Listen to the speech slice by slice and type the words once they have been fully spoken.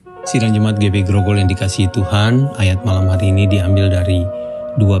Sidang Jemaat GB Grogol yang dikasihi Tuhan, ayat malam hari ini diambil dari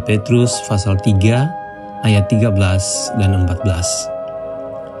 2 Petrus pasal 3 ayat 13 dan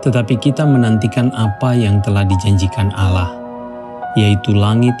 14. Tetapi kita menantikan apa yang telah dijanjikan Allah, yaitu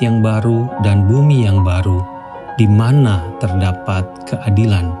langit yang baru dan bumi yang baru, di mana terdapat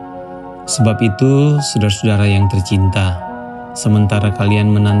keadilan. Sebab itu, saudara-saudara yang tercinta, sementara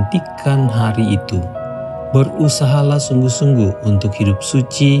kalian menantikan hari itu, berusahalah sungguh-sungguh untuk hidup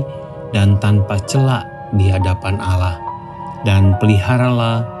suci dan tanpa cela di hadapan Allah, dan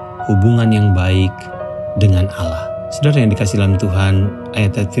peliharalah hubungan yang baik dengan Allah. Saudara yang dikasihi dalam Tuhan,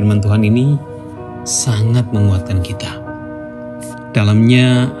 ayat-ayat firman Tuhan ini sangat menguatkan kita.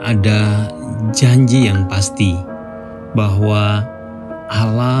 Dalamnya ada janji yang pasti bahwa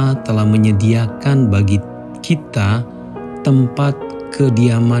Allah telah menyediakan bagi kita tempat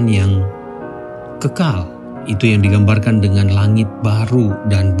kediaman yang kekal. Itu yang digambarkan dengan langit baru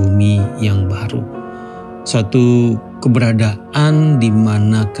dan bumi yang baru. Suatu keberadaan di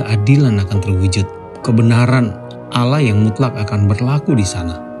mana keadilan akan terwujud. Kebenaran Allah yang mutlak akan berlaku di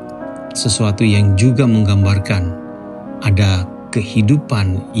sana. Sesuatu yang juga menggambarkan ada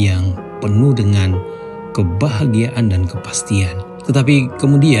kehidupan yang penuh dengan kebahagiaan dan kepastian. Tetapi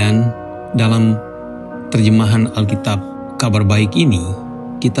kemudian dalam terjemahan Alkitab Kabar Baik ini,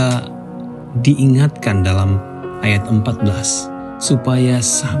 kita diingatkan dalam ayat 14 supaya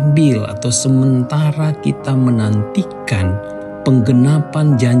sambil atau sementara kita menantikan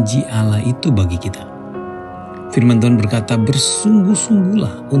penggenapan janji Allah itu bagi kita. Firman Tuhan berkata,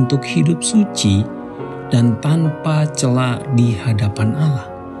 bersungguh-sungguhlah untuk hidup suci dan tanpa cela di hadapan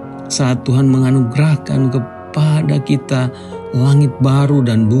Allah. Saat Tuhan menganugerahkan kepada kita langit baru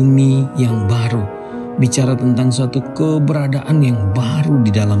dan bumi yang baru, bicara tentang suatu keberadaan yang baru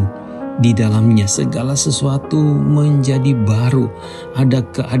di dalamnya segala sesuatu menjadi baru. Ada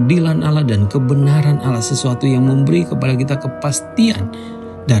keadilan Allah dan kebenaran Allah, sesuatu yang memberi kepada kita kepastian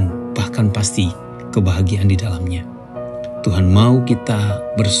dan bahkan pasti kebahagiaan di dalamnya. Tuhan mau kita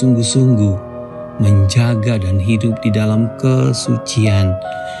bersungguh-sungguh menjaga dan hidup di dalam kesucian,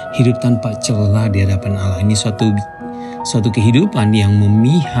 hidup tanpa cela di hadapan Allah. Ini suatu kehidupan yang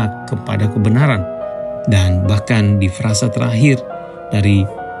memihak kepada kebenaran. Dan bahkan di frasa terakhir dari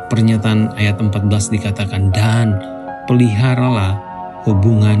pernyataan ayat 14 dikatakan, dan peliharalah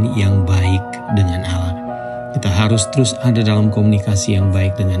hubungan yang baik dengan Allah. Kita harus terus ada dalam komunikasi yang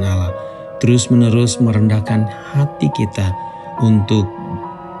baik dengan Allah. Terus menerus merendahkan hati kita untuk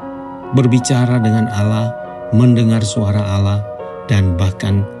berbicara dengan Allah, mendengar suara Allah, dan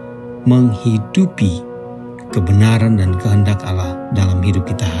bahkan menghidupi kebenaran dan kehendak Allah dalam hidup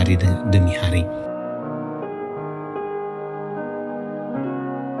kita hari demi hari.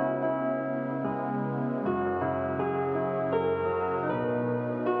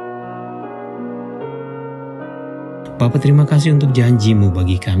 Bapa, terima kasih untuk janji-Mu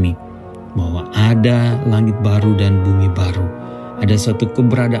bagi kami, bahwa ada langit baru dan bumi baru. Ada suatu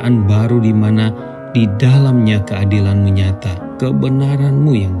keberadaan baru di mana di dalamnya keadilan menyata,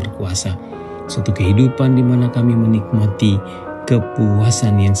 kebenaran-Mu yang berkuasa. Suatu kehidupan di mana kami menikmati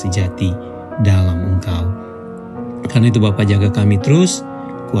kepuasan yang sejati dalam Engkau. Karena itu Bapa, jaga kami terus,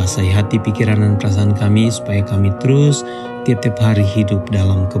 kuasai hati, pikiran, dan perasaan kami, supaya kami terus tiap-tiap hari hidup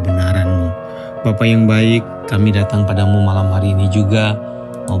dalam kebenaran-Mu. Bapa yang baik, kami datang padamu malam hari ini juga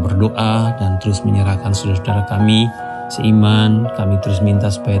mau berdoa dan terus menyerahkan saudara-saudara kami seiman. Kami terus minta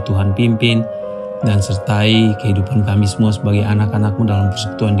supaya Tuhan pimpin dan sertai kehidupan kami semua sebagai anak-anak-Mu dalam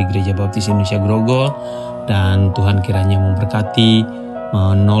persekutuan di Gereja Baptis Indonesia Grogol. Dan Tuhan kiranya memberkati,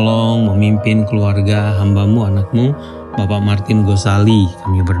 menolong, memimpin keluarga hamba-Mu, anak-Mu, Bapak Martin Gosali.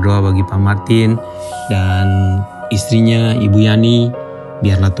 Kami berdoa bagi Pak Martin dan istrinya Ibu Yani.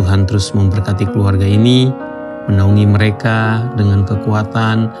 Biarlah Tuhan terus memberkati keluarga ini, menaungi mereka dengan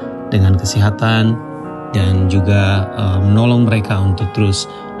kekuatan, dengan kesehatan, dan juga menolong mereka untuk terus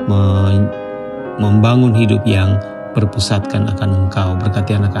membangun hidup yang berpusatkan akan Engkau.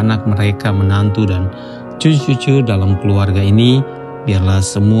 Berkati anak-anak mereka, menantu dan cucu-cucu dalam keluarga ini. Biarlah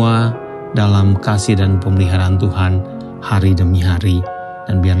semua dalam kasih dan pemeliharaan Tuhan hari demi hari.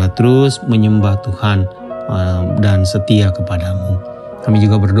 Dan biarlah terus menyembah Tuhan dan setia kepadamu. Kami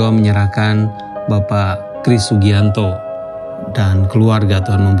juga berdoa menyerahkan Bapak Kris Sugianto dan keluarga.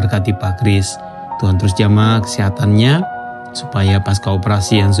 Tuhan memberkati Pak Kris. Tuhan terus jamah kesehatannya, supaya pasca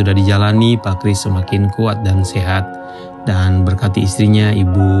operasi yang sudah dijalani, Pak Kris semakin kuat dan sehat. Dan berkati istrinya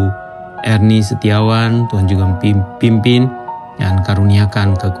Ibu Erni Setiawan. Tuhan juga pimpin dan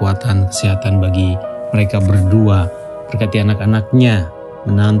karuniakan kekuatan kesehatan bagi mereka berdua. Berkati anak-anaknya,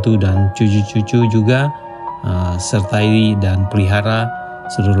 menantu dan cucu-cucu juga, sertai dan pelihara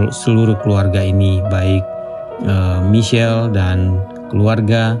seluruh keluarga ini, baik Michelle dan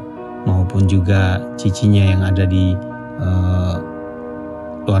keluarga maupun juga cicinya yang ada di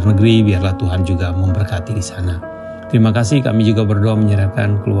luar negeri. Biarlah Tuhan juga memberkati di sana. Terima kasih. Kami juga berdoa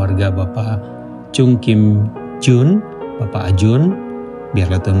menyerahkan keluarga Bapak Chung Kim Jun, Bapak Ajun.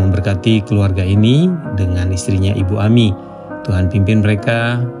 Biarlah Tuhan memberkati keluarga ini dengan istrinya Ibu Ami. Tuhan pimpin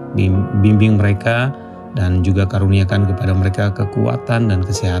mereka, bimbing mereka, dan juga karuniakan kepada mereka kekuatan dan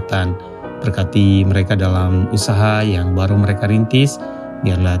kesehatan. Berkati mereka dalam usaha yang baru mereka rintis.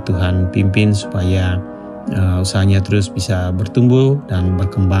 Biarlah Tuhan pimpin supaya usahanya terus bisa bertumbuh dan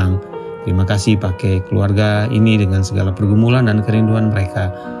berkembang. Terima kasih pakai keluarga ini dengan segala pergumulan dan kerinduan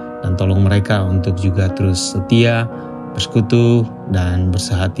mereka. Dan tolong mereka untuk juga terus setia, bersekutu, dan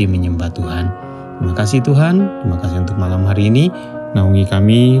bersehati menyembah Tuhan. Terima kasih Tuhan, terima kasih untuk malam hari ini. Naungi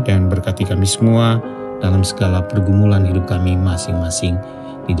kami dan berkati kami semua dalam segala pergumulan hidup kami masing-masing.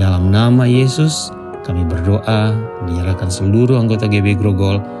 Di dalam nama Yesus kami berdoa, menyerahkan seluruh anggota GB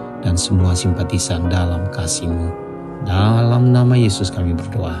Grogol dan semua simpatisan dalam kasih-Mu. Dalam nama Yesus kami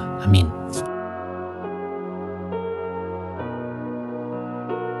berdoa. Amin.